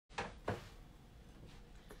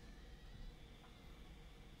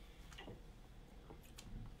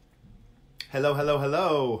Hello, hello,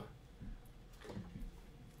 hello.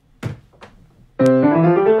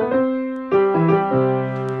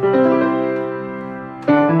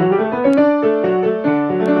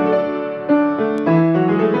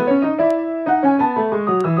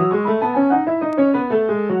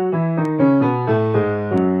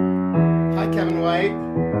 Hi, Kevin White.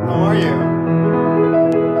 How are you?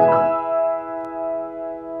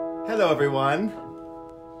 Hello, everyone.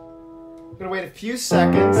 I'm gonna wait a few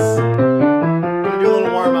seconds. I'm gonna do a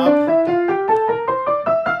little warm up.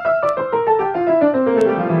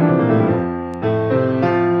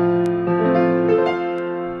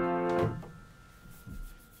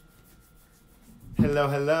 Hello,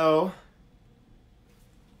 hello.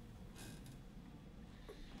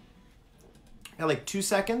 Got like 2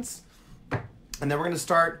 seconds, and then we're gonna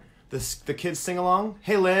start the kids sing along.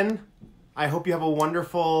 Hey, Lynn. I hope you have a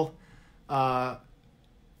wonderful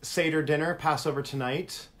Seder dinner, Passover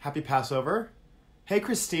tonight. Happy Passover. Hey,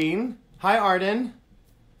 Christine. Hi, Arden.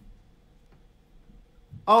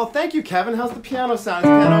 Oh, thank you, Kevin. How's the piano sound? Is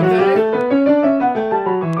the piano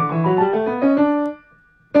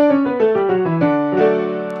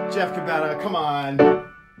okay? Jeff Cabetta, come on.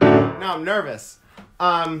 Now I'm nervous.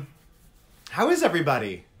 How is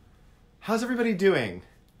everybody? How's everybody doing?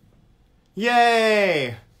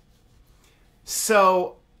 Yay!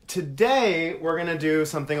 So today we're gonna do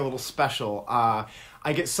something a little special.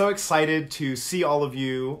 I get so excited to see all of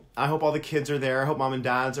you. I hope all the kids are there. I hope mom and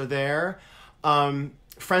dads are there.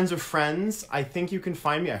 Friends of friends, I think you can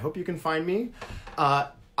find me. I hope you can find me.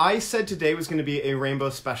 I said today was gonna be a rainbow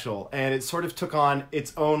special, and it sort of took on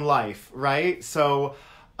its own life, right? So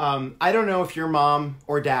I don't know if your mom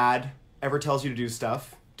or dad ever tells you to do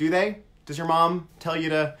stuff. Do they? Does your mom tell you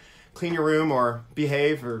to clean your room or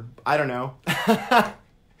behave, or I don't know?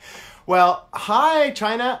 Well, hi,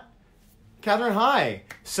 China. Catherine, hi.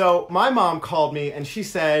 So my mom called me and she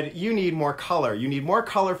said, you need more color. You need more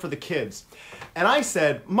color for the kids. And I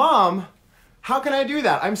said, Mom, how can I do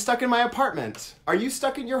that? I'm stuck in my apartment. Are you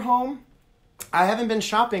stuck in your home? I haven't been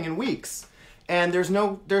shopping in weeks, and there's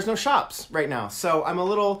no shops right now. So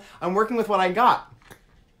I'm working with what I got.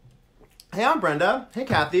 Hey, I'm Brenda. Hey,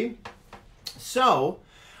 Kathy. So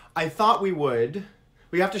I thought we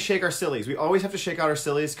have to shake our sillies. We always have to shake out our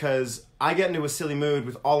sillies because I get into a silly mood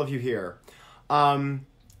with all of you here.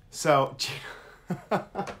 So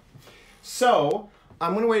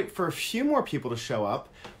I'm going to wait for a few more people to show up.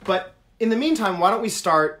 But in the meantime, why don't we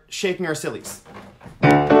start shaking our sillies? You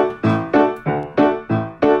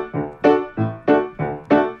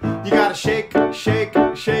gotta shake, shake,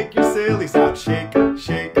 shake your sillies out. Shake,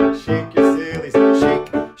 shake, shake your sillies out. Shake,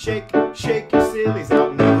 shake, shake your sillies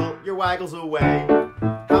out. Wiggle your waggles away.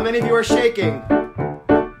 How many of you are shaking?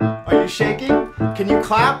 Are you shaking? Can you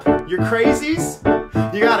clap your crazies?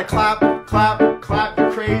 You gotta clap, clap, clap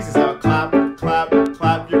your crazies out. Clap, clap,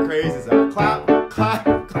 clap your crazies out. Clap,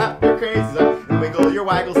 clap, clap your crazies out. And wiggle your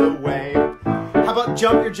waggles away. How about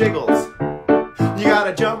jump your jiggles? You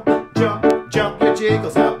gotta jump, jump, jump your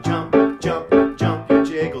jiggles out. Jump, jump, jump your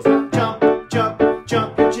jiggles out. Jump, jump,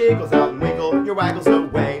 jump your jiggles out. And wiggle your waggles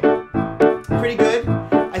away. Pretty good.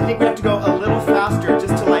 I think we have to go a little faster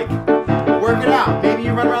just to work it out. Maybe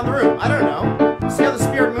you run around the room. I don't know. See how the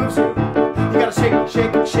spirit moves you. You gotta shake,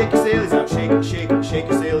 shake, shake your sillies out. Shake, shake, shake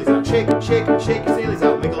your sillies out. Shake, shake, shake your sillies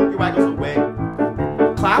out. Wiggle your waggles away.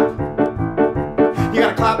 Clap. You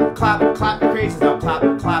gotta clap, clap, clap your crazies out. Clap,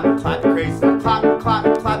 clap, clap your crazies out. Clap,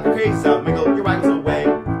 clap, clap your crazies out. Wiggle your waggles away.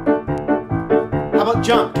 How about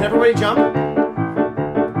jump? Can everybody jump?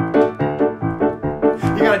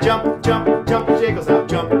 You gotta jump, jump, jump your jiggles out.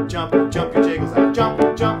 Jump, jump, jump your jiggles out.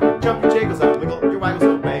 Jump, jump, jump your jiggles out. Wiggle your waggles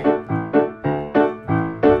away.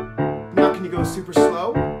 Now can you go super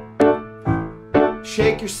slow?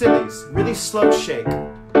 Shake your sillies. Really slow shake.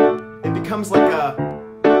 It becomes like a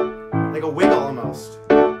wiggle almost.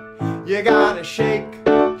 You gotta shake,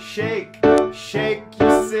 shake, shake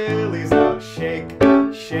your sillies out. Shake,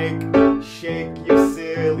 shake, shake your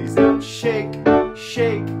sillies out. Shake,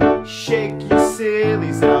 shake, shake your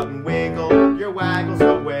sillies out. And wiggle your waggles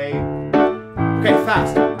away. Okay,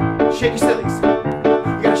 fast. Shake your sillies.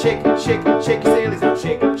 You gotta shake, shake, shake your sillies out.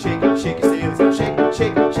 Shake, shake, shake your sillies out. Shake,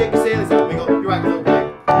 shake, shake your sillies out. Wiggle your waggles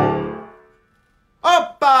away.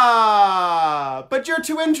 Oppa! But you're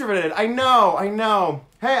too introverted. I know, I know.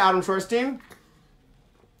 Hey, Adam Shorstein.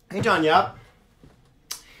 Hey, John Yup.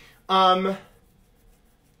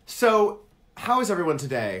 So, how is everyone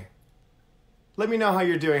today? Let me know how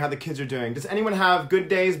you're doing, how the kids are doing. Does anyone have good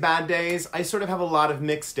days, bad days? I sort of have a lot of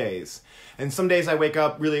mixed days. And some days I wake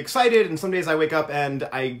up really excited, and some days I wake up and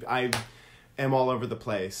I am all over the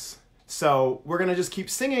place. So we're gonna just keep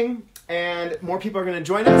singing, and more people are going to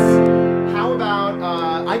join us. How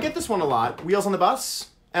about, I get this one a lot, Wheels on the Bus.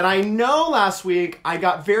 And I know last week I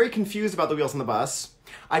got very confused about the Wheels on the Bus.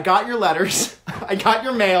 I got your letters. I got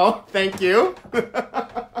your mail. Thank you.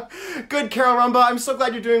 Good, Carol Rumba. I'm so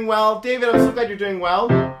glad you're doing well. David, I'm so glad you're doing well.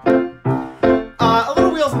 A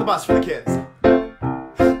little Wheels on the Bus for the kids.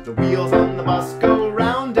 The wheels on the bus go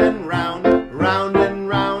round and round, round and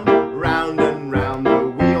round, round and round. The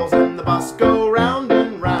wheels on the bus go round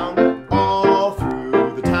and round, all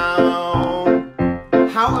through the town.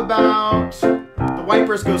 How about the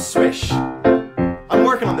wipers go swish? I'm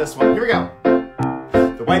working on this one. Here we go.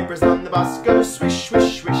 The wipers on the bus go swish,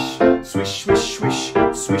 swish, swish, swish, swish, swish,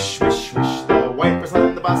 swish, swish, swish. The wipers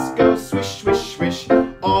on the bus go swish, swish, swish,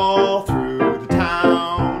 all through the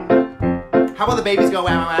town. How about the babies go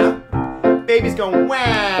wow, wow, wow? Babies go wah,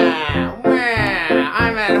 wah,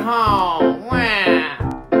 I'm at home, wah.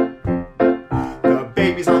 The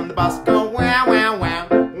babies on the bus go wow, wow, wow,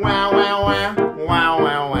 wow, wow, wow, wow,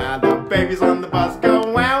 wow, wow. The babies on the bus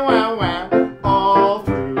go wow, wow, wow, all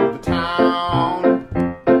through the town.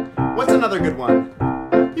 What's another good one?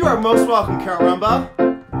 You are most welcome, Carol Rumba.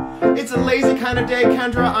 It's a lazy kind of day,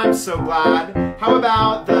 Kendra. I'm so glad. How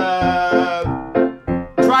about the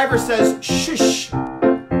driver says shush?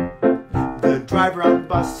 The driver on the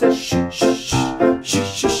bus says shush, shush, shush,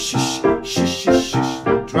 shush, shush, shush, shush, shush.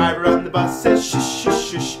 The driver on the bus says shush,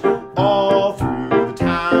 shush, shush, all through the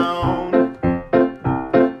town.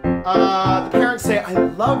 The parents say, I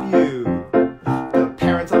love you. The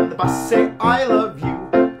parents on the bus say, I love you,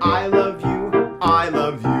 I love you, I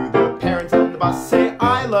love you. The parents on the bus say,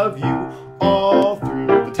 I love you, all through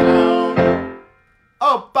the town.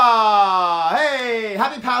 Opa! Hey!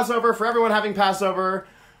 Happy Passover for everyone having Passover.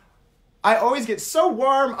 I always get so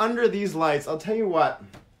warm under these lights. I'll tell you what.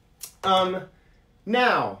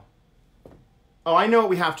 Now. Oh, I know what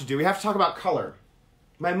we have to do. We have to talk about color.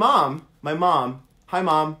 My mom, hi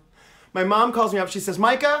Mom. My mom calls me up. She says,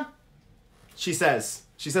 Micah,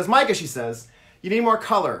 Micah, you need more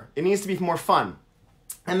color. It needs to be more fun.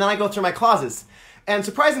 And then I go through my closets. And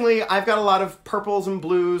surprisingly, I've got a lot of purples and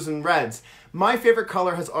blues and reds. My favorite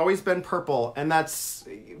color has always been purple, and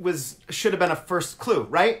should have been a first clue,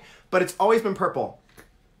 right? But it's always been purple.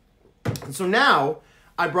 And so now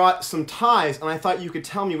I brought some ties, and I thought you could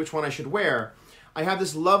tell me which one I should wear. I have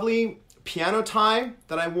this lovely piano tie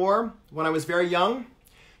that I wore when I was very young.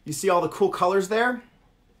 You see all the cool colors there?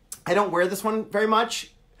 I don't wear this one very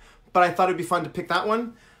much, but I thought it'd be fun to pick that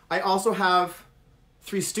one. I also have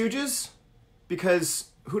Three Stooges,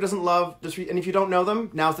 because who doesn't love the Three? And if you don't know them,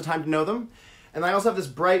 now's the time to know them. And I also have this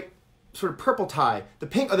bright sort of purple tie, the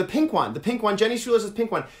pink one. Jenny Schuler's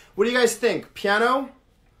pink one. What do you guys think? Piano,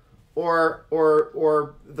 or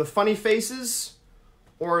the funny faces,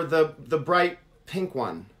 or the bright pink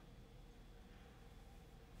one?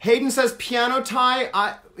 Hayden says piano tie.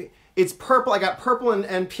 It's purple. I got purple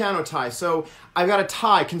and piano tie. So I've got a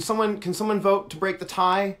tie. Can someone vote to break the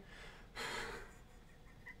tie?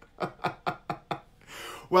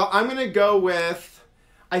 Well, I'm gonna go with.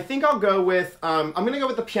 I think I'll go with. I'm gonna go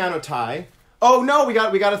with the piano tie. Oh no, we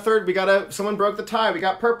got a third. Someone broke the tie. We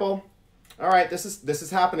got purple. All right, this is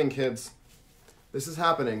happening, kids. This is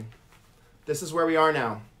happening. This is where we are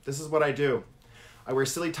now. This is what I do. I wear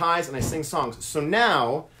silly ties and I sing songs. So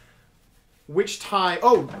now, which tie?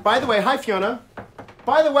 Oh, by the way, hi Fiona.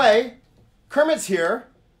 By the way, Kermit's here.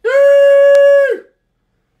 Yay!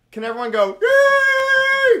 Can everyone go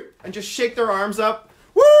yay! And just shake their arms up?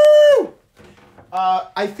 Woo!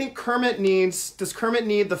 I think does Kermit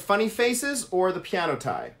need the funny faces or the piano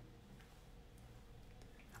tie?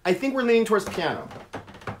 I think we're leaning towards piano.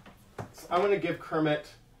 So I'm going to give Kermit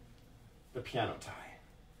the piano tie.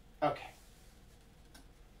 Okay.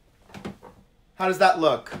 How does that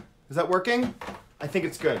look? Is that working? I think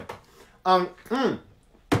it's good. I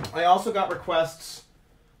also got requests.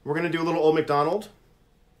 We're going to do a little Old MacDonald.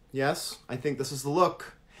 Yes, I think this is the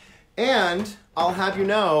look. And I'll have you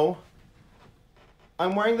know,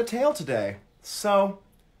 I'm wearing the tail today. So,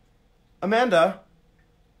 Amanda,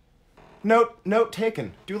 note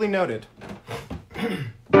taken, duly noted.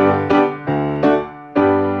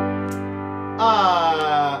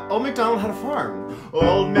 Old MacDonald had a farm.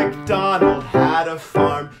 Old MacDonald had a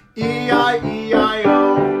farm,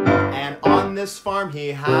 E-I-E-I-O. And on this farm he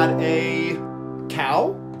had a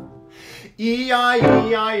cow,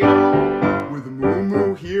 E-I-E-I-O. With a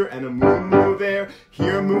moo-moo here and a moo-moo there,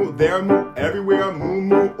 here moo, there moo, everywhere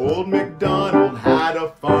moo-moo. Old MacDonald had a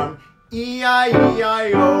farm,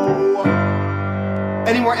 E-I-E-I-O.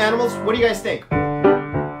 Any more animals? What do you guys think?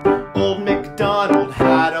 Old MacDonald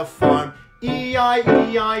had a farm,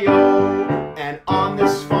 E-I-E-I-O. And on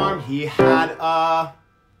this farm he had a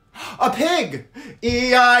pig.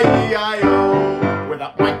 E-I-E-I-O. With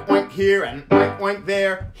a oink oink here and oink oink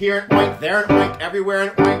there. Here and oink, there and oink, everywhere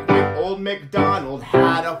and oink oink. Old MacDonald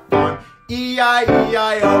had a farm.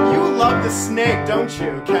 E-I-E-I-O. You love the snake, don't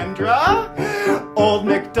you, Kendra? Old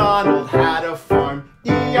MacDonald had a farm.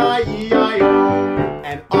 E-I-E-I-O.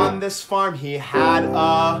 And on this farm he had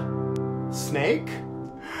a snake.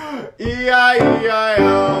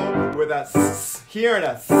 E-I-E-I-O. With a s here and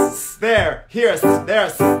a s there. Here a s, there a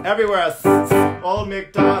s, everywhere a s. Old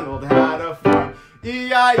MacDonald had a farm.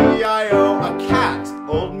 E-I-E-I-O. A cat.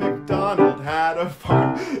 Old MacDonald had a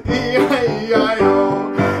farm.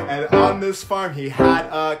 E-I-E-I-O. And on this farm he had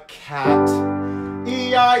a cat.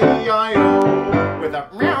 E-I-E-I-O. With a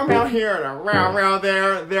meow meow here and a meow meow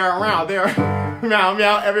there, meow there, meow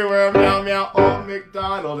meow everywhere, meow meow. Old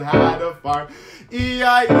MacDonald had a farm.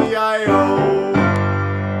 E-I-E-I-O.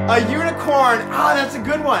 A unicorn. Ah, that's a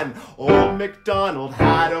good one. Old MacDonald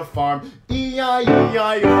had a farm.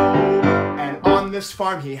 E-I-E-I-O. And on this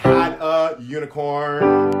farm he had a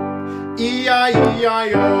unicorn.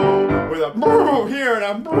 E-I-E-I-O. With a boo here and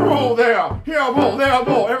a boo there. Here a boo, there a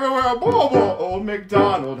boo, everywhere a boo boo. Old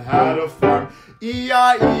MacDonald had a farm.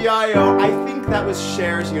 E-I-E-I-O. I think that was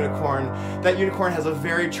Cher's unicorn. That unicorn has a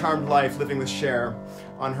very charmed life living with Cher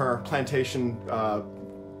on her plantation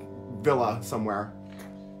villa somewhere.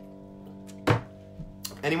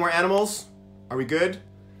 Any more animals? Are we good?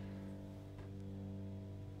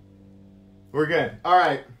 We're good. All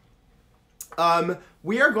right.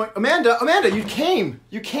 We are going... Amanda, you came.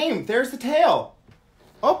 You came. There's the tail.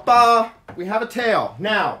 Oppa. We have a tail.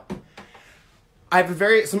 Now, I have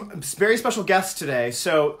some very special guests today,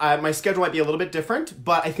 so my schedule might be a little bit different,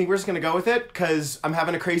 but I think we're just going to go with it because I'm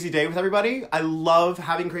having a crazy day with everybody. I love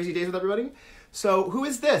having crazy days with everybody. So who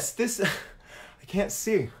is this? I can't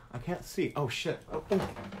see. Oh, shit. Oh.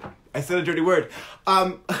 I said a dirty word.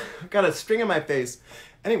 Got a string in my face.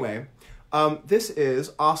 Anyway, this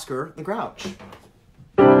is Oscar the Grouch.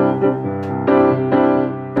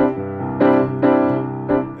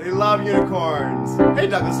 They love unicorns. Hey,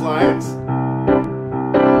 Douglas Lyons.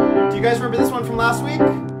 Do you guys remember this one from last week?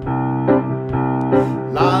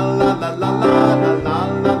 La la la la la la la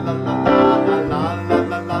la la la la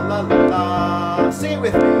la la la la la. Sing it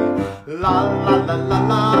with me. La la la la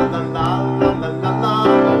la la la la la la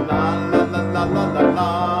la la la la la.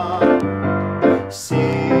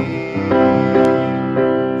 Sing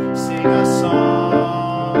a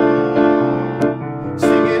song.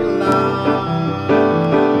 Sing it loud.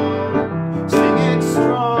 Sing it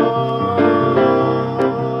strong.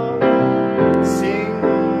 Sing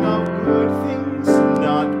of good things,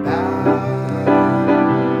 not bad.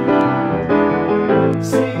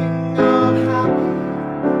 Sing of happy,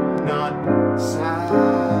 not sad.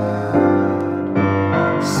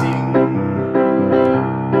 Sing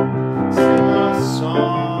a song.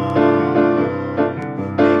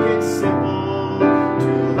 Make it simple to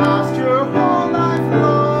last your whole life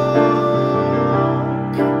long.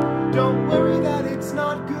 Don't worry that it's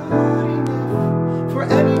not good enough for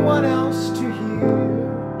anyone else to hear.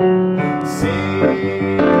 Sing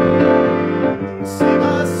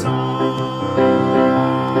a song.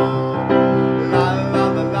 La la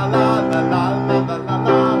la la la la la la la la la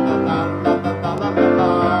la la la la la la.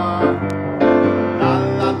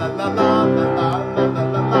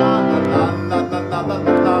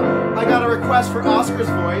 I got a request for Oscar's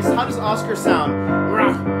voice. How does Oscar sound?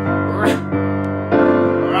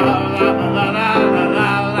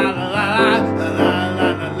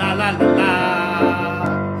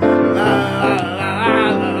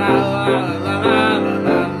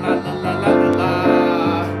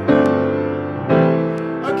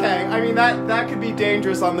 Okay, I mean that could be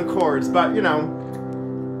dangerous on the chords, but you know.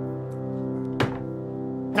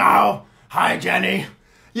 Oh, hi Jenny.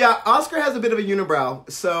 Yeah, Oscar has a bit of a unibrow,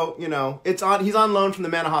 so you know he's on loan from the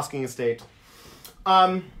Manahosking estate.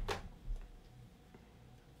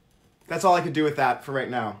 That's all I could do with that for right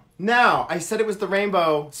now. Now, I said it was the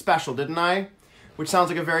rainbow special, didn't I? Which sounds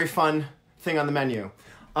like a very fun thing on the menu.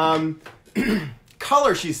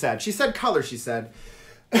 Color, she said. She said color, she said.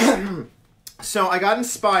 So I got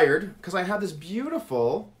inspired because I have this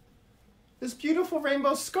beautiful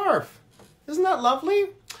rainbow scarf. Isn't that lovely?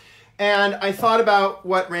 And I thought about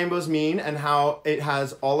what rainbows mean and how it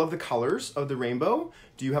has all of the colors of the rainbow.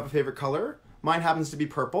 Do you have a favorite color? Mine happens to be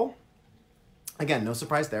purple. Again, no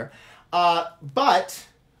surprise there. But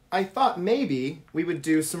I thought maybe we would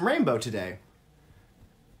do some rainbow today.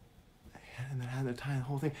 And then I had to tie the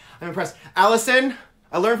whole thing. I'm impressed. Allison,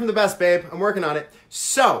 I learned from the best, babe. I'm working on it.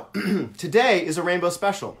 So, today is a rainbow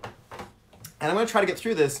special. And I'm going to try to get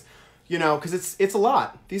through this, you know, because it's a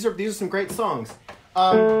lot. These are some great songs. This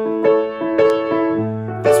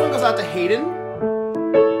one goes out to Hayden.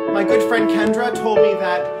 My good friend Kendra told me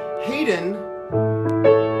that Hayden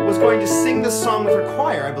was going to sing this song with her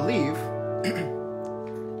choir, I believe.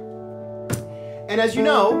 And as you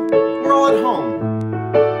know, we're all at home.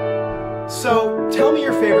 So tell me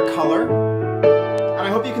your favorite color, and I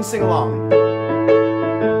hope you can sing along.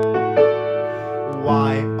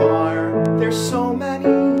 Why are there so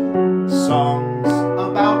many songs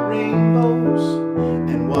about rainbows,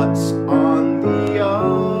 and what's on the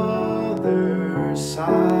other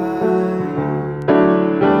side?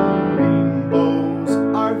 Rainbows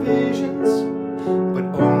are visions, but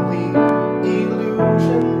only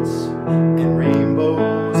illusions, and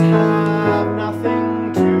rainbows have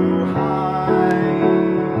nothing to hide.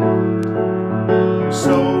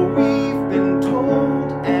 So we've been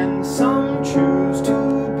told, and some choose to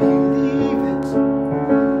believe it.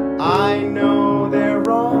 I know they're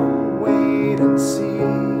wrong, wait and see.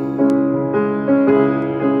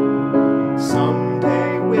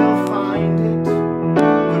 Someday we'll find it,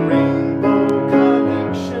 the rainbow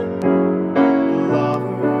connection, the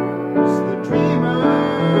lovers, the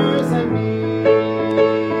dreamers, and me.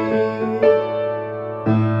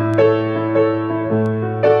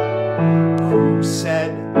 Who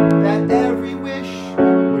said that every wish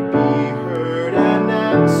would be heard and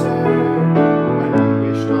answered when we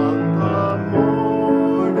wished on the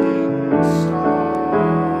morning star?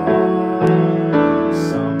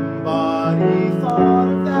 Somebody thought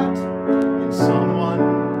of that, and someone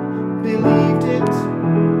believed it,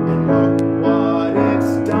 and look what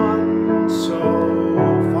it's done so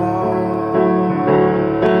far.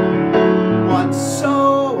 What's so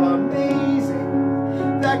amazing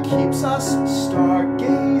that keeps us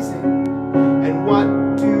stargazing, and what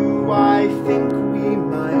do I think we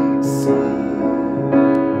might see?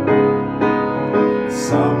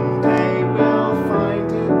 Someday we'll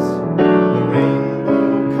find it, the rainbow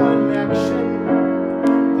connection,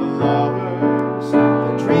 the lovers, the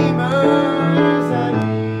dreamers, and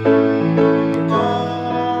me.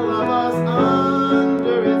 All of us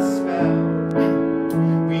under its spell.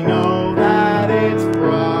 We know that it's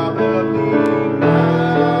probably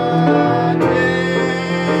magic.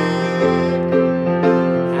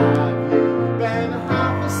 Have you been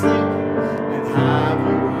half asleep, and have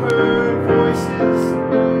you heard voices?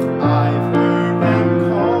 I've heard them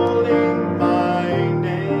calling my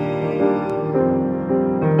name.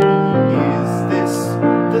 Is this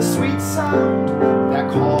the sweet sound that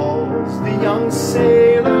calls the young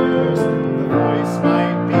sailors? The voice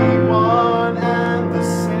might be one and the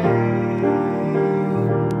same.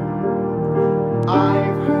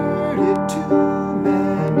 I've heard it too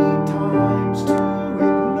many times to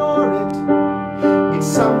ignore it. It's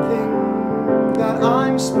something that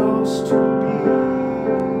I'm supposed to be.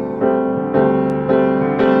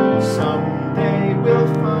 Someday we'll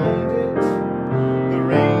find it, the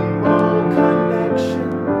rainbow connection,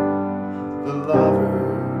 the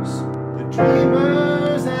lovers, the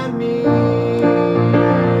dreamers, and me.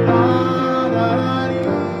 La da da dee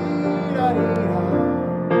da dee da.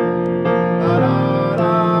 La da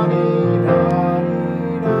da dee da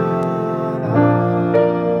dee da da.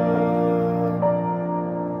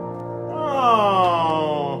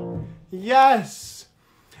 Oh, yes.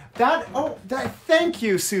 Thank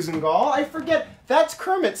you, Susan Gall. I forget, that's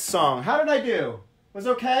Kermit's song. How did I do? Was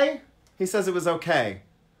okay? He says it was okay.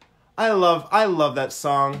 I love that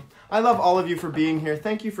song. I love all of you for being here.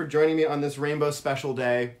 Thank you for joining me on this Rainbow Special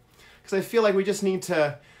Day. Because I feel like we just need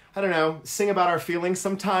to, I don't know, sing about our feelings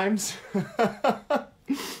sometimes. And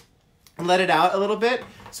let it out a little bit.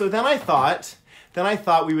 So then I thought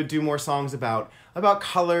we would do more songs about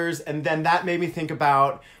colors, and then that made me think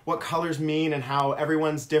about what colors mean and how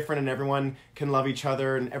everyone's different and everyone can love each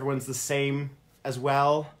other and everyone's the same as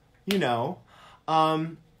well, you know.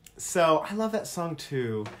 So I love that song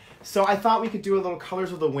too. So I thought we could do a little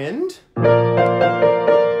Colors of the Wind. You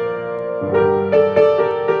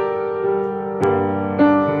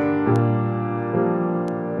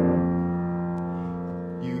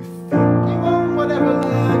think you own whatever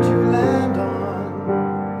land you land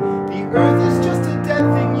on. The earth is just a dead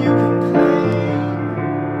thing you can claim.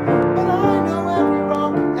 But I know every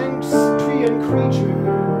rock and tree and creature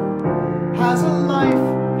has a life,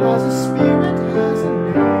 has a spirit, has a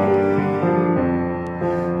name.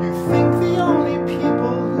 You think the only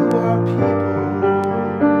people who are people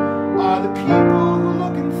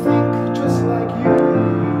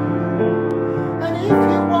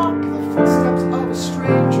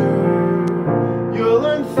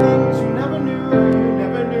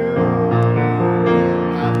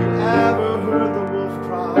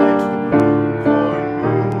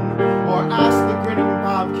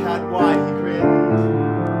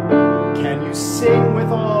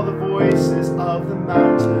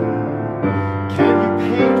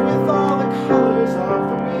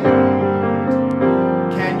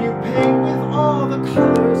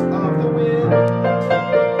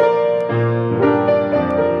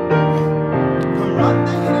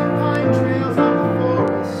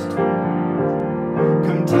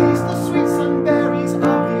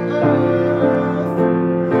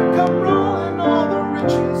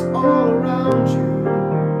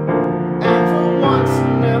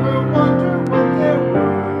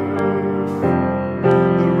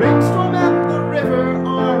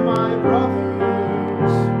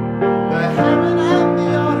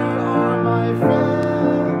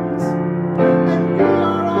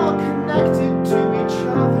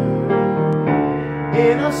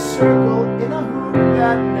circle in a hoop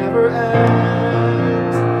that never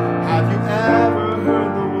ends. Have you ever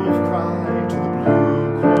heard the wolf cry to the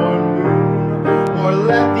blue corn moon, or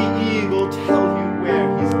let the eagle tell you where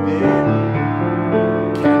he's been?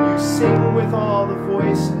 Can you sing with all the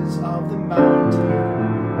voices of the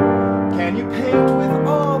mountain? Can you paint with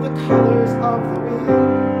all the colors of the wind?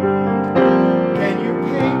 Can you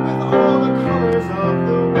paint with all the colors of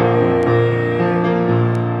the wind?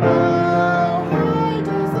 How high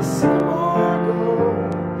does the sycamore go?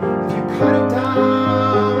 If you cut it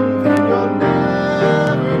down, then you'll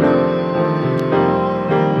never know.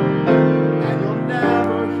 And you'll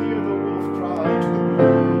never hear the wolf cry to the blue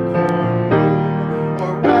corn moon,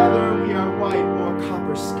 or whether we are white or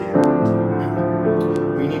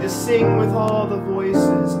copper-skinned. We need to sing with all the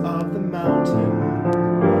voices of the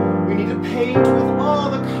mountain. We need to paint with all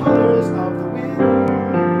the colors of the wind.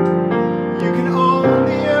 You can own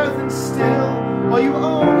the earth and still, all you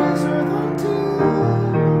own is earth until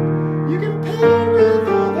you can paint with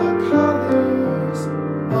all the colors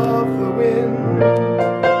of the wind.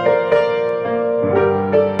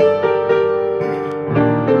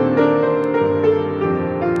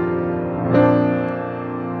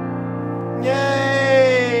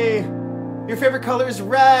 Yay! Your favorite color is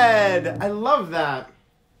red. I love that.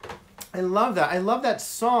 I love that. I love that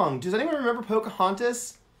song. Does anyone remember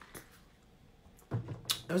Pocahontas?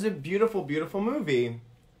 It was a beautiful, beautiful movie.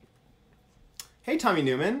 Hey, Tommy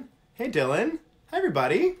Newman. Hey, Dylan. Hi,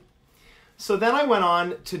 everybody. So then I went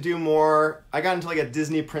on to do more. I got into like a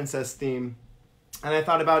Disney princess theme. And I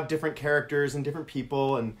thought about different characters and different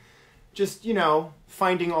people and just, you know,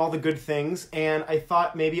 finding all the good things. And I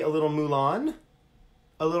thought maybe a little Mulan,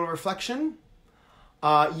 a little reflection.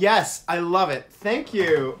 Yes, I love it. Thank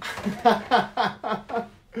you.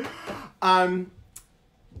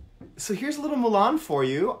 So here's a little Mulan for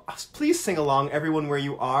you. Please sing along, everyone, where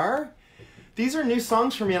you are. These are new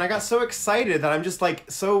songs for me, and I got so excited that I'm just like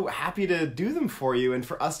so happy to do them for you and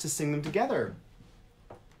for us to sing them together.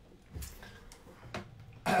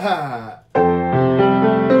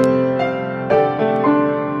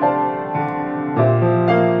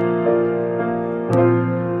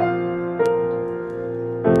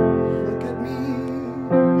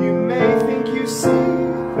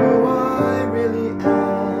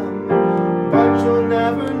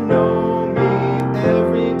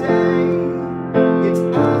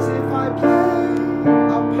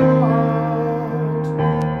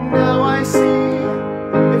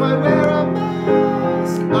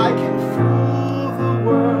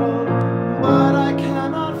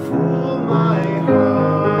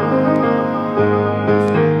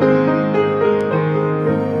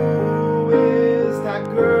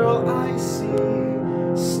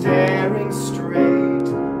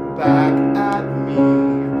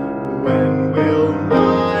 When will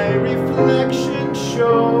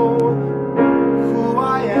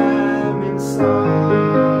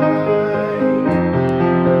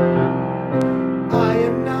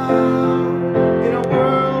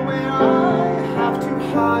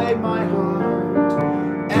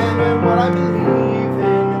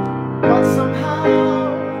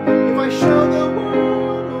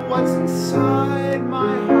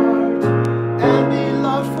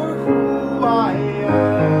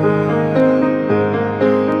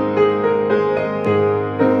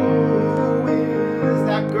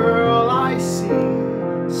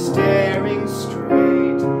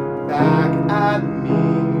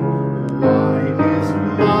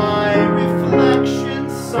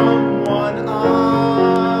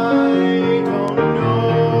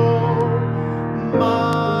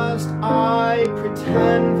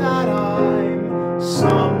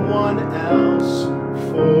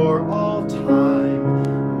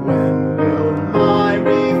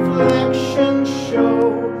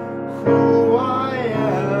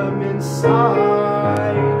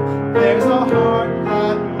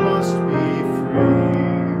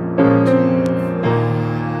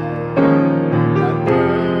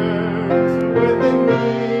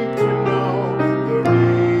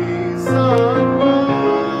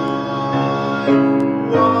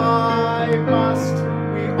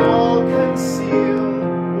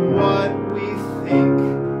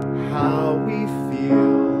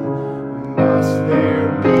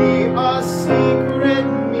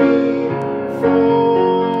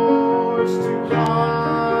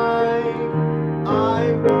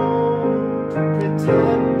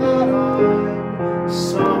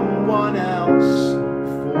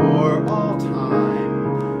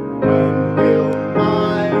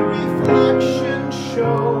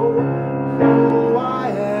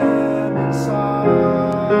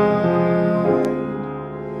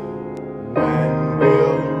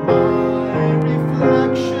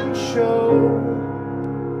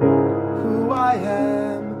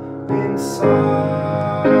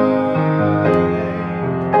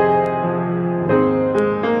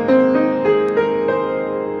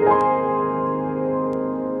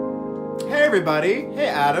everybody. Hey,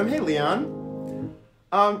 Adam. Hey, Leon.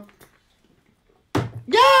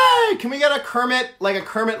 Yay! Can we get a Kermit, like, hey!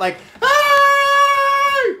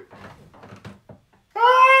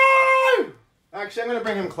 Hey! Actually, I'm gonna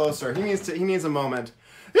bring him closer. He needs a moment.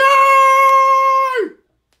 Yay!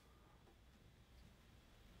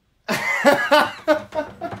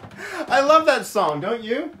 I love that song, don't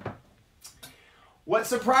you? What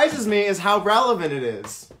surprises me is how relevant it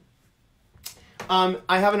is.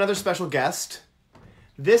 I have another special guest.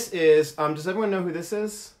 This is, does everyone know who this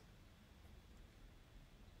is?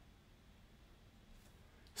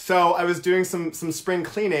 So I was doing some spring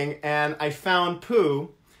cleaning and I found Pooh.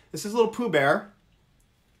 This is a little Pooh Bear.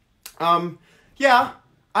 Yeah,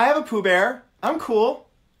 I have a Pooh Bear. I'm cool.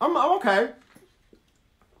 I'm okay.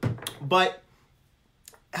 But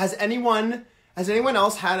has anyone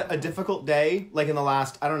else had a difficult day, like in the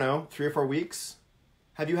last, I don't know, 3 or 4 weeks?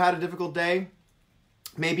 Have you had a difficult day?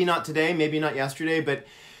 Maybe not today, maybe not yesterday, but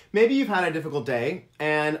maybe you've had a difficult day.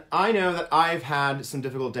 And I know that I've had some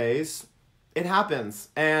difficult days. It happens.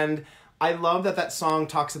 And I love that that song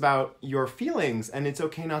talks about your feelings and it's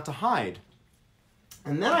okay not to hide.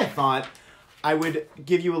 And then I thought I would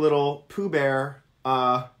give you a little Pooh Bear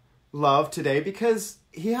love today because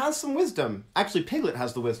he has some wisdom. Actually, Piglet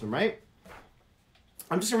has the wisdom, right?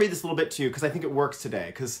 I'm just going to read this a little bit to you because I think it works today,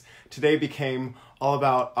 because today became all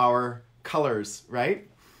about our colors, right?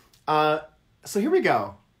 So here we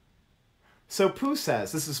go. So Pooh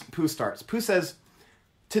says, this is Pooh starts. Pooh says,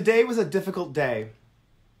 "Today was a difficult day."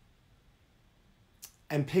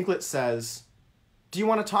 And Piglet says, "Do you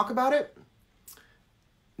want to talk about it?"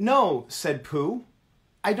 "No," said Pooh.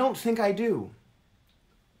 "I don't think I do."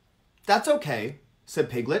 "That's okay," said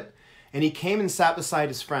Piglet, and he came and sat beside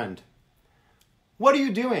his friend. "What are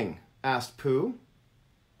you doing?" asked Pooh.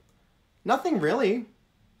 "Nothing really,"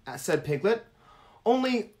 said Piglet.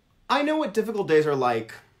 "Only I know what difficult days are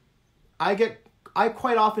like. I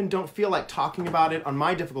quite often don't feel like talking about it on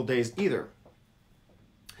my difficult days either."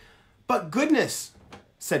 "But goodness,"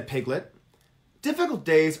 said Piglet, "difficult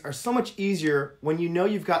days are so much easier when you know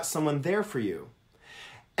you've got someone there for you.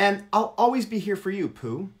 And I'll always be here for you,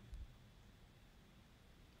 Pooh."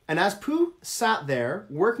 And as Pooh sat there,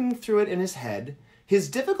 working through it in his head, his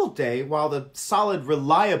difficult day, while the solid,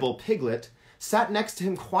 reliable Piglet sat next to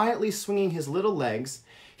him quietly swinging his little legs,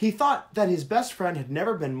 he thought that his best friend had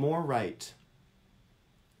never been more right.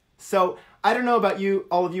 So, I don't know about you,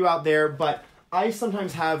 all of you out there, but I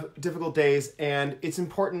sometimes have difficult days, and it's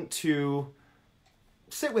important to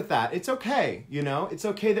sit with that. It's okay, you know? It's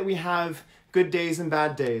okay that we have good days and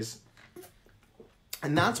bad days.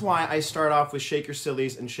 And that's why I start off with Shake Your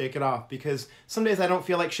Sillies and Shake It Off, because some days I don't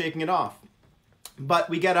feel like shaking it off. But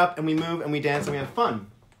we get up and we move and we dance and we have fun.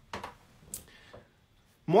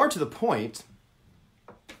 More to the point,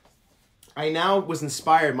 I now was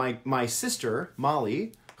inspired, my sister,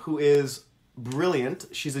 Molly, who is brilliant,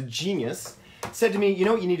 she's a genius, said to me, "You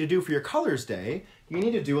know what you need to do for your Colors Day? You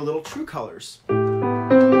need to do a little True Colors."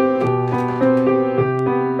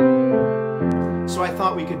 So I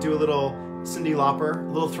thought we could do a little Cyndi Lauper,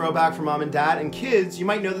 a little throwback for Mom and Dad. And kids, you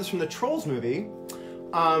might know this from the Trolls movie,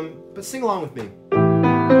 but sing along with me.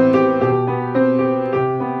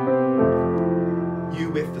 You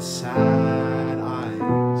with the sad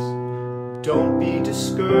eyes, don't be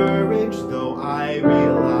discouraged, though I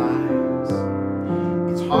realize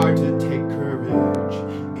it's hard to take courage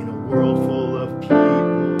in a world full of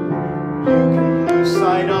people. You can lose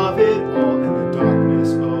sight of it all in the darkness,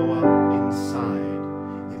 oh, up inside.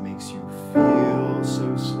 It makes you feel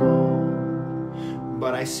so small.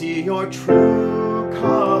 But I see your true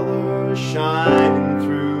colors shining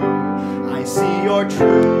through. I see your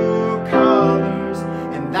true colors,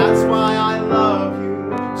 and that's why I love you.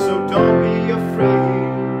 So don't be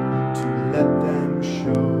afraid to let them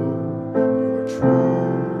show your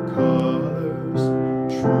true colors.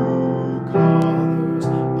 True colors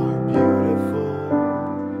are beautiful,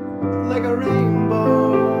 like a rainbow.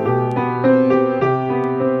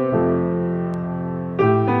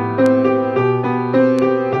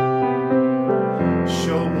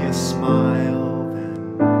 Show me a smile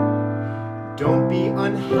then. Don't be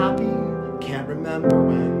unhappy, can't remember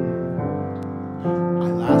when I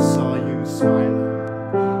last saw you smiling.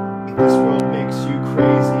 If this world makes you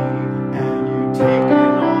crazy and you take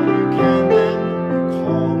in all you can, then you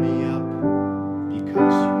call me up,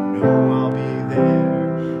 because you know I'll be there.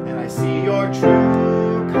 And I see your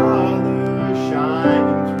true colors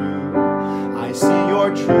shining through. I see your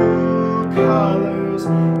true colors,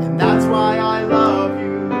 and that's why I love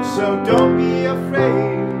you. So don't be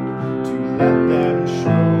afraid to let them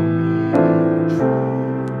show me your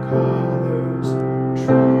true colors.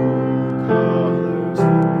 True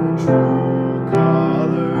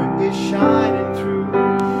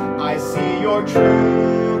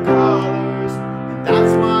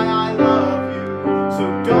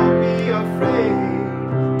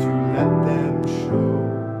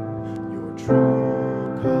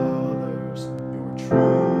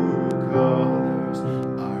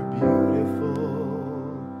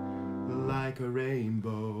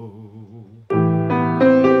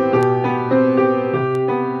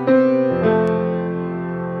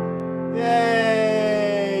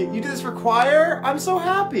I'm so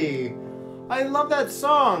happy. I love that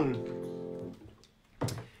song.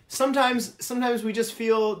 Sometimes we just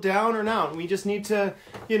feel down or out, and we just need to,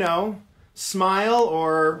 you know, smile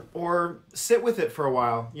or sit with it for a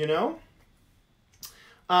while, you know?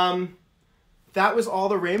 That was all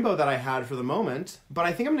the rainbow that I had for the moment, but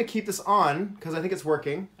I think I'm going to keep this on because I think it's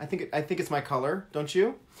working. I think it's my color, don't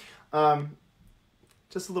you?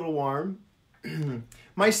 Just a little warm.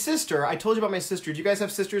 My sister, I told you about my sister. Do you guys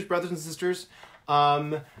have sisters, brothers and sisters?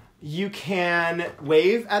 You can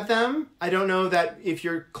wave at them. I don't know that if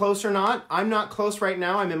you're close or not. I'm not close right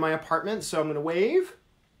now. I'm in my apartment, so I'm going to wave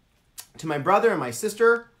to my brother and my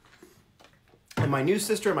sister and my new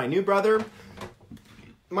sister and my new brother.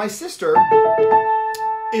 My sister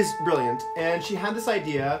is brilliant, and she had this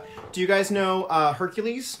idea. Do you guys know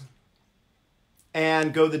Hercules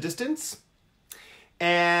and Go the Distance?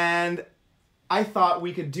 And I thought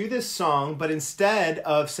we could do this song, but instead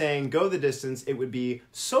of saying go the distance, it would be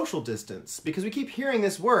social distance, because we keep hearing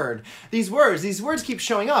this word. These words keep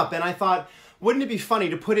showing up, and I thought, wouldn't it be funny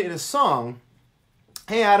to put it in a song?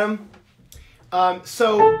 Hey, Adam.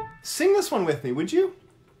 So sing this one with me, would you?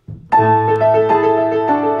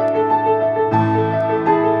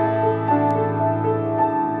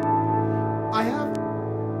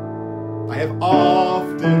 I have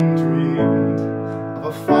often dreamed of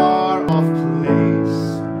a far-off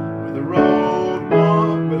place where the road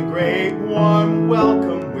walk with a great warm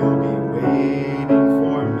welcome will be waiting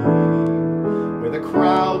for me, where the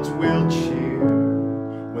crowds will cheer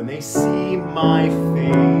when they see my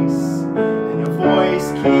face, and a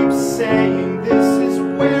voice keeps saying, this is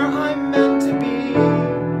where I'm meant to be.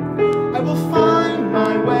 I will find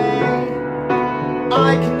my way.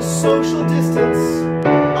 I can social distance.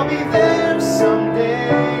 I'll be there someday.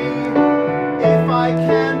 If I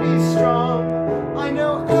can be strong, I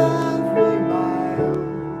know every mile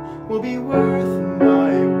will be worth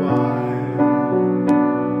my while.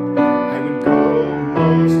 I would go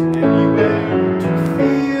most anywhere to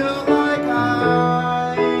feel like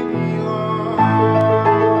I belong.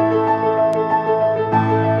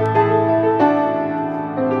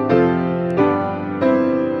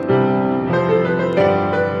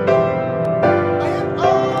 I am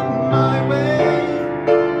on my way.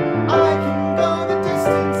 I can go the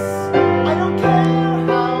distance. I don't care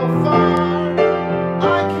how far. I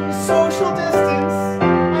can social distance.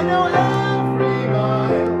 I know every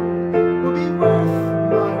mile will be worth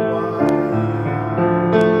my while.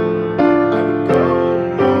 I would go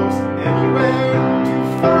most anywhere to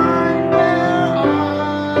find where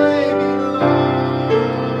I belong.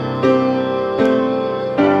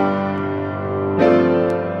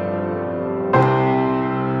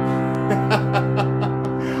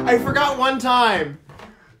 I forgot one time.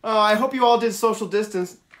 I hope you all did social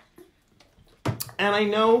distance. And I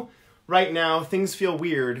know right now things feel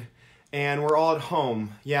weird and we're all at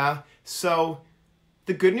home, yeah? So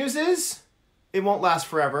the good news is it won't last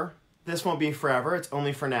forever. This won't be forever. It's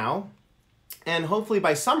only for now. And hopefully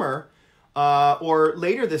by summer or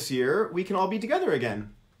later this year, we can all be together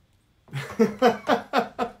again.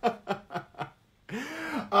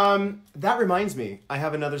 That reminds me, I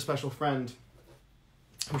have another special friend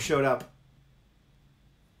who showed up.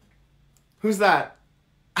 Who's that?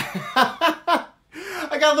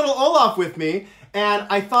 I got a little Olaf with me, and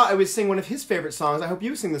I thought I would sing one of his favorite songs. I hope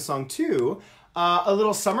you sing this song too. A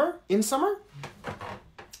little Summer, In Summer?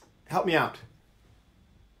 Help me out.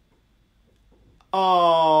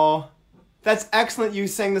 Oh, that's excellent you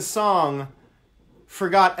sang the song.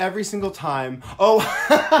 Forgot every single time. Oh,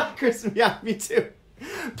 Chris, yeah, me too.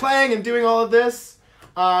 Playing and doing all of this.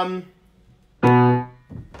 Hey,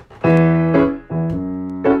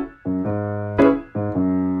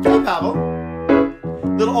 Pavel.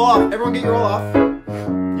 Little Olaf. Everyone get your Olaf.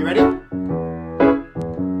 You ready?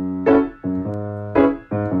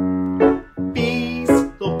 Bees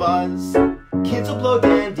will buzz. Kids will blow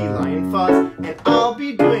dandelion fuzz. And I'll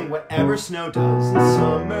be doing whatever snow does in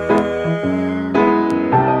summer.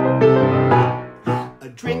 A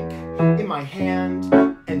drink in my hand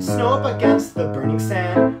and snow up against the burning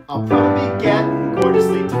sand. I'll probably get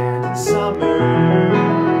gorgeously tanned in summer.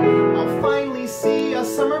 I'll finally see a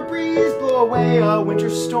summer breeze blow away a winter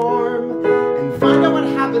storm and find out what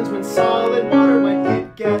happens when solid water when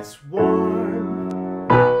it gets warm.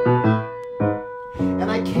 And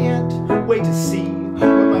I can't wait to see what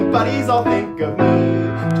my buddies all think of me.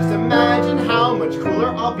 Just imagine how much cooler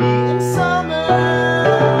I'll be in summer.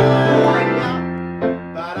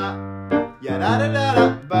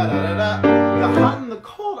 The hot and the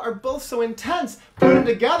cold are both so intense. Put them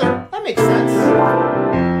together, that makes sense.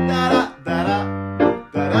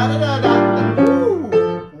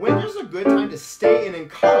 Ooh, winter's a good time to stay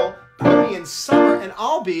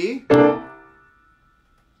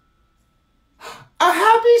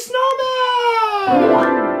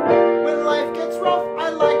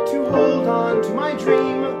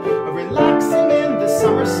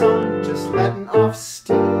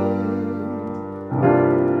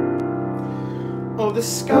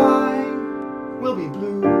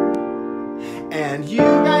And you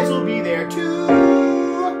guys will be there too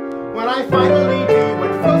when I finally do what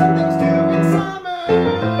frozen things do in summer.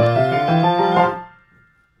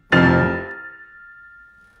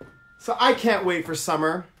 So I can't wait for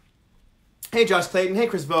summer. Hey Josh Clayton, hey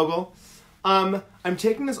Chris Vogel. I'm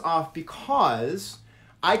taking this off because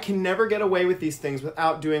I can never get away with these things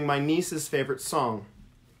without doing my niece's favorite song.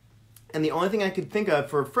 And the only thing I could think of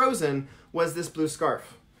for Frozen was this blue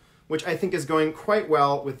scarf, which I think is going quite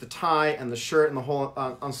well with the tie and the shirt and the whole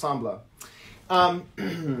ensemble.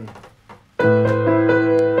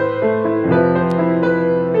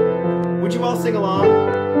 Would you all sing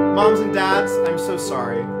along? Moms and dads, I'm so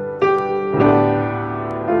sorry.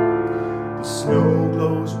 The snow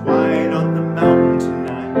glows white on the mountain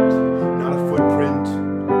tonight, not a footprint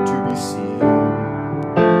to be seen.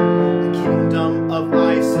 A kingdom of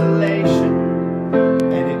isolation,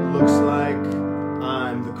 and it looks like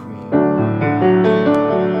I'm the queen.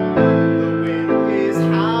 The wind is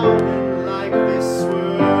howling like this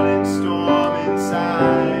swirling storm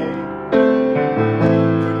inside.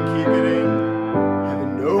 Couldn't keep it in, heaven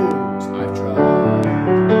knows I've tried.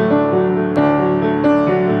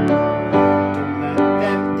 Don't let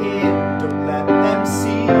them in, don't let them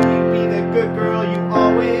see. Be the good girl you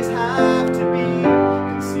always have to be.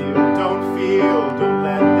 Conceal, don't feel, don't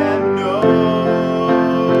let them know.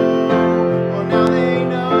 Well, now they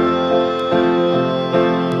know.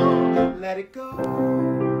 Let it go,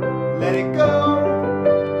 let it go.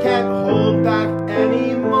 Can't hold back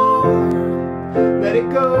anymore. Let it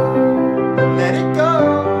go, let it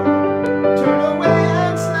go. Turn away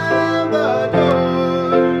and slam the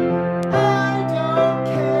door. I don't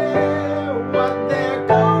care what they're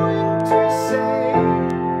going to say.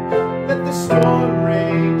 Let the storm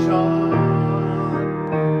rage on.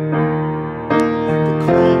 The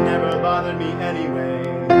cold never bothered me anyway.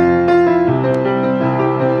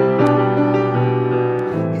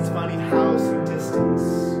 It's funny how some distance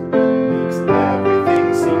makes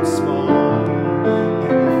everything seem small. And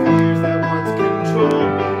the fears that once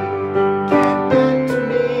controlled me can't get to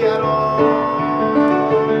me at all.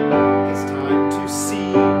 It's time to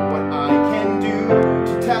see what I can do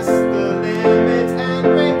to test the limits and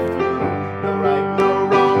break through. No right, no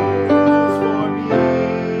wrong rules for me.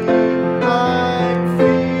 I'm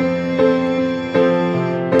free.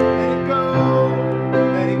 Let it go,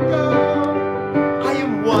 let it go. I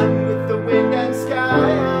am one with the wind and sky.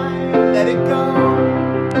 Let it go,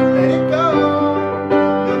 let it go.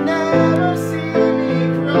 You'll never see me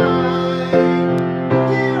cry.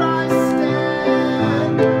 Here I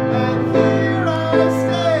stand, and here I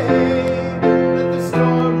stay. Let the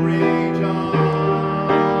storm rage on.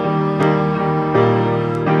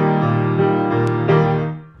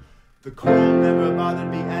 The cold never bothered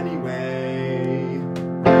me anyway.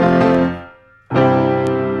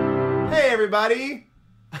 Hey everybody!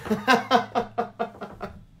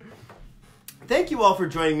 Thank you all for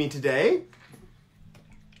joining me today.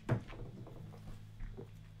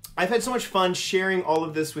 I've had so much fun sharing all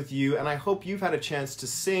of this with you, and I hope you've had a chance to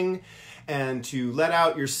sing and to let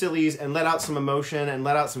out your sillies and let out some emotion and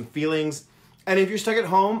let out some feelings. And if you're stuck at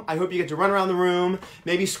home, I hope you get to run around the room,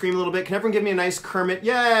 maybe scream a little bit. Can everyone give me a nice Kermit?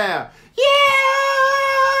 Yeah! Yeah!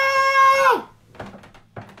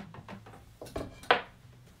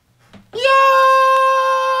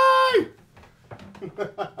 Yay!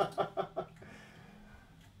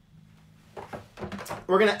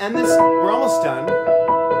 We're gonna end this. We're almost done.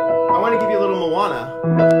 I want to give you a little Moana.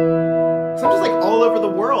 So I'm just like all over the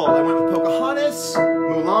world. I went with Pocahontas,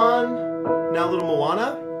 Mulan, now a little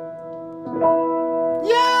Moana.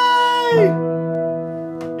 Yay!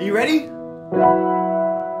 Are you ready?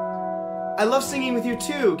 I love singing with you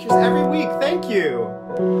too. Just every week. Thank you.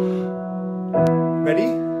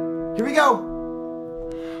 Ready? Here we go.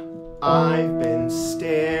 I've been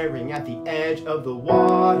staring at the edge of the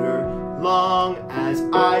water long as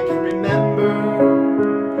I can remember,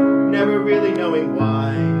 never really knowing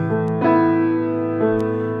why.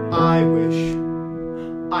 I wish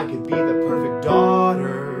I could be the perfect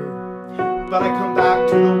daughter, but I come back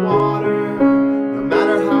to the water no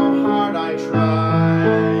matter how hard I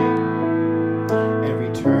try.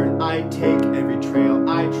 Every turn I take, every trail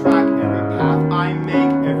I track, every path I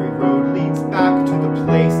make, every road leads back to the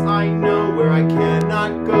place I know, where I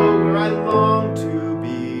cannot go, where I long to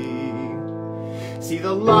be. See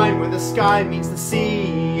the line where the sky meets the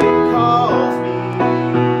sea, it calls me,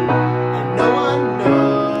 and no one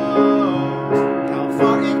knows how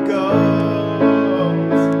far it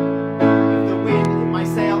goes. If the wind in my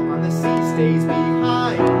sail on the sea stays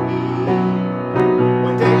behind me,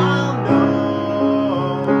 one day I'll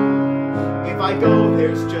know. If I go,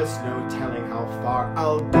 there's just no telling how far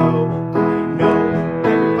I'll go. I know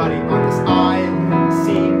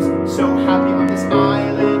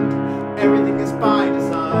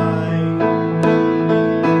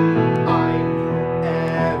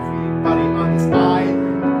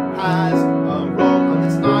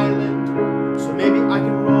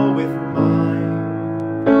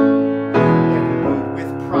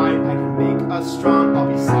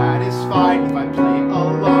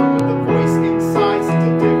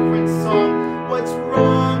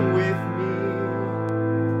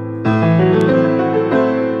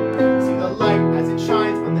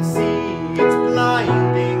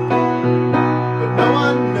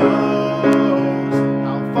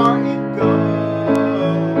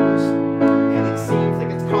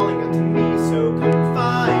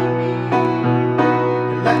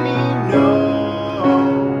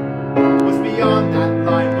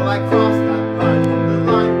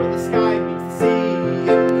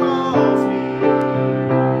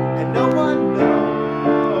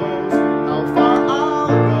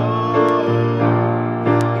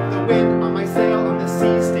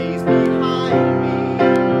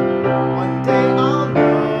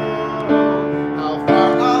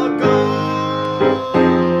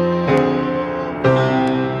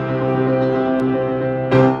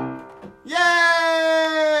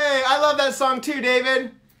song too,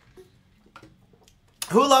 David.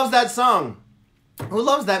 Who loves that song? Who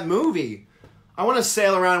loves that movie? I want to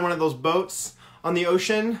sail around one of those boats on the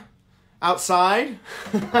ocean outside.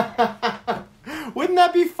 Wouldn't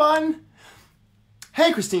that be fun?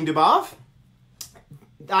 Hey, Christine Dubov.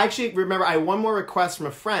 I actually remember I had one more request from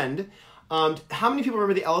a friend. How many people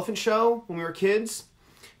remember the Elephant Show when we were kids?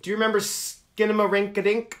 Do you remember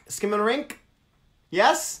Skinamarink-a-dink? Skinamarink?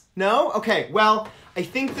 Yes? No? Okay, well, I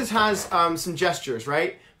think this has some gestures,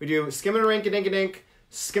 right? We do Skinamarink-a-dink-a-dink,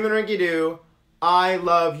 Skinamarink-a-doo, I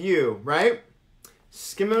love you, right?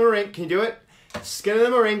 Skinamarink, can you do it?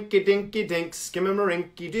 Skinamarink-a-dink-a-dink,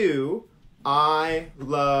 Skinamarink-a-doo, I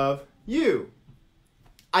love you.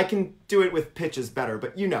 I can do it with pitches better,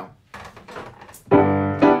 but you know.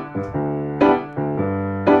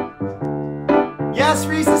 Yes,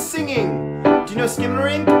 Reese is singing. Do you know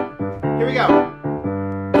Skinamarink? Here we go.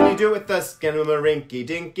 Can you do it with the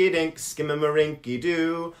Skinamarink-a-dinky-dink,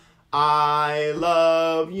 Skinamarink-a-doo, I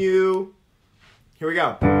love you. Here we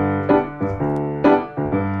go.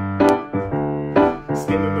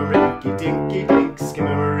 Skinamarink-a-dinky-dink,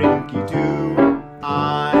 Skinamarink-a-doo,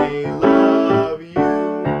 I love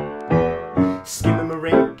you.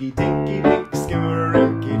 Skinamarink-a-dinky-dink,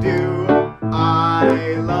 Skinamarink-a-doo,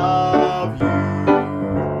 I love you.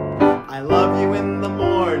 I love you in the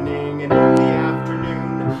morning and in the afternoon.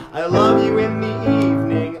 I love you in the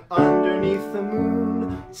evening underneath the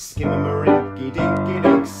moon.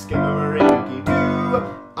 Skinamarink-a-dinky-dink, Skinamarink-a-doo,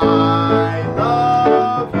 I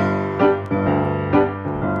love you.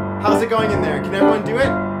 How's it going in there? Can everyone do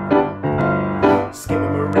it?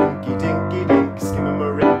 Skinamarink-a-dinky-dink,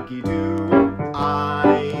 Skinamarink-a-doo,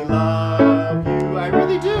 I love you. I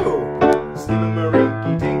really do.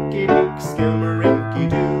 Skinamarink-a-dinky-dink,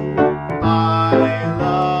 Skinamarink-a-doo, I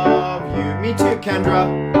love you. Me too, Kendra.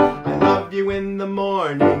 I love you in the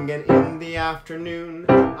morning and in the afternoon.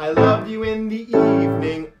 I love you in the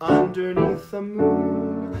evening underneath the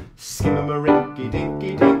moon.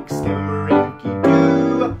 Skinamarink-a-dinky-dink,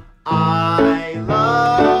 Skinamarink-a-doo, I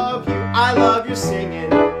love you. I love your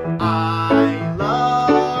singing. I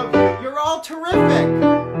love you. You're all terrific.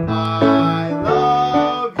 I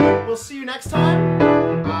love you. We'll see you next time.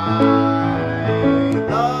 I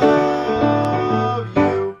love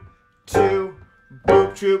you too.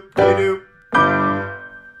 Boop choop doo doo.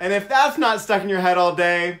 And if that's not stuck in your head all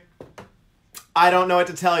day, I don't know what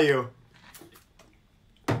to tell you.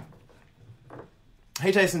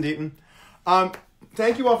 Hey, Tyson Deaton.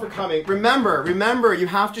 Thank you all for coming. Remember, you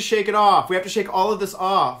have to shake it off. We have to shake all of this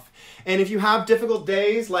off. And if you have difficult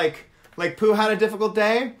days, like Pooh had a difficult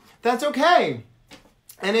day, that's okay.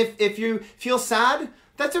 And if you feel sad,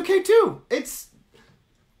 that's okay too.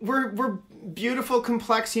 We're beautiful,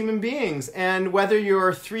 complex human beings. And whether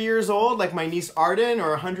you're 3 years old, like my niece Arden,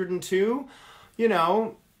 or 102, you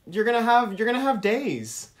know, you're gonna have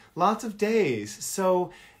days, lots of days.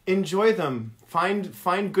 So enjoy them.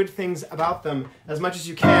 Find good things about them as much as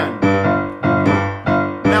you can.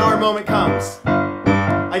 Now our moment comes.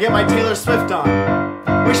 I get my Taylor Swift on.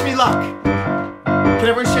 Wish me luck. Can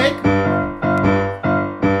everyone shake?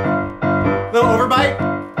 Little overbite?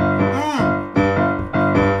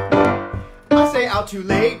 I stay out too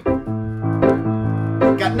late.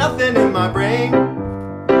 Got nothing in my brain.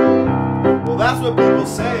 Well, that's what people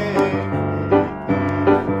say.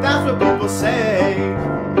 That's what people say.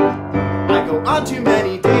 I go on too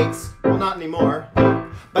many dates, well not anymore,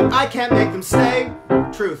 but I can't make them stay.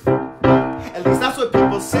 Truth, at least that's what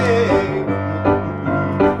people say.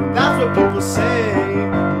 That's what people say.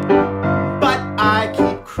 But I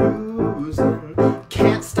keep cruising,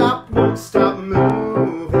 can't stop, won't stop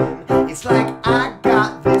moving. It's like I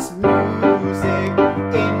got this music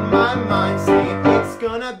in my mind saying it's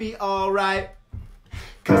gonna be alright.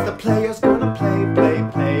 Cause the player's gonna play, play,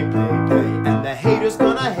 play, play, play. And the hater's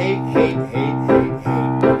gonna hate, hate, hate, hate,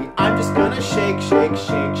 hate. Baby, I'm just gonna shake, shake,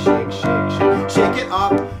 shake, shake, shake, shake. Shake it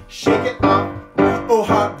off, shake it off. Oh,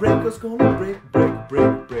 heartbreaker's gonna break, break,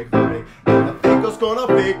 break, break, break. And the faker's gonna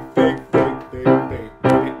fake, fake, fake, fake, fake.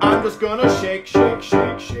 Baby, I'm just gonna shake, shake,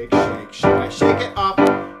 shake, shake, shake, shake. I shake it off,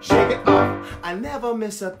 shake it off. I never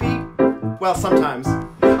miss a beat. Well, sometimes.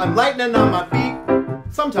 I'm lightning on my feet.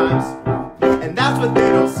 Sometimes. And that's what they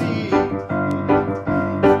don't see.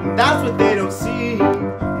 That's what they don't see.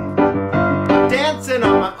 I'm dancing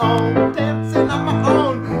on my own, dancing on my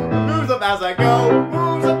own. Moves up as I go,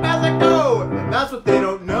 moves up as I go. And that's what they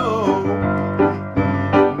don't know.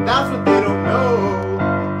 That's what they don't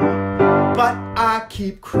know. But I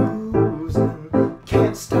keep cruising,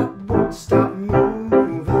 can't stop, won't stop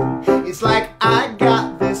moving. It's like I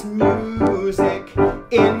got this music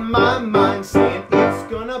in my mind saying it's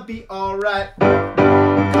gonna be alright.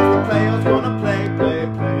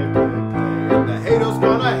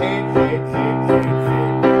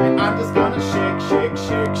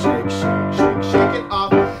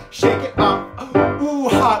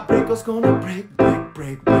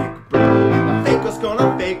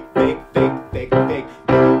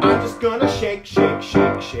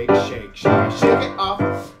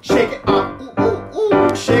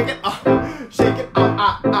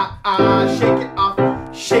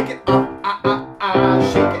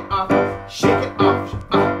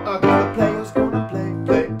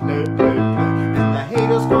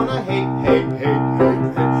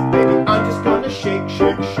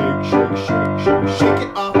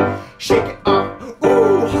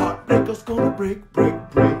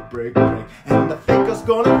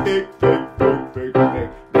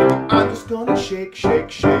 shake,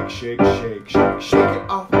 shake, shake, shake, shake, shake it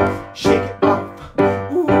off, shake it off.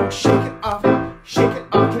 Ooh, shake it off, shake it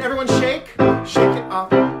off. Can everyone shake? Shake it off,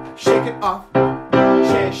 shake it off.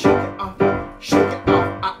 Shake it off, shake it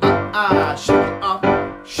off. Shake it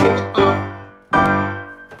off, shake it off.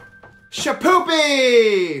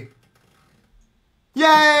 Shapoopy!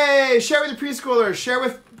 Yay! Share with the preschoolers. Share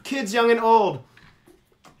with kids young and old.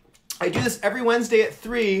 I do this every Wednesday at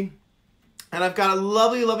 3. And I've got a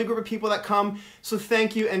lovely, lovely group of people that come. So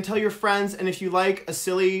thank you, and tell your friends. And if you like a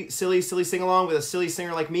silly sing-along with a silly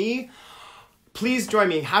singer like me, please join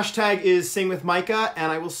me. Hashtag is Sing with Micah,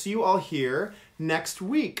 and I will see you all here next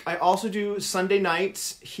week. I also do Sunday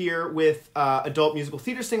nights here with adult musical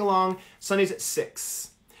theater sing-along, Sundays at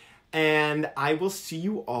 6. And I will see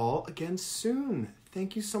you all again soon.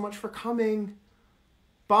 Thank you so much for coming.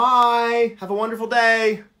 Bye. Have a wonderful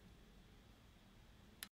day.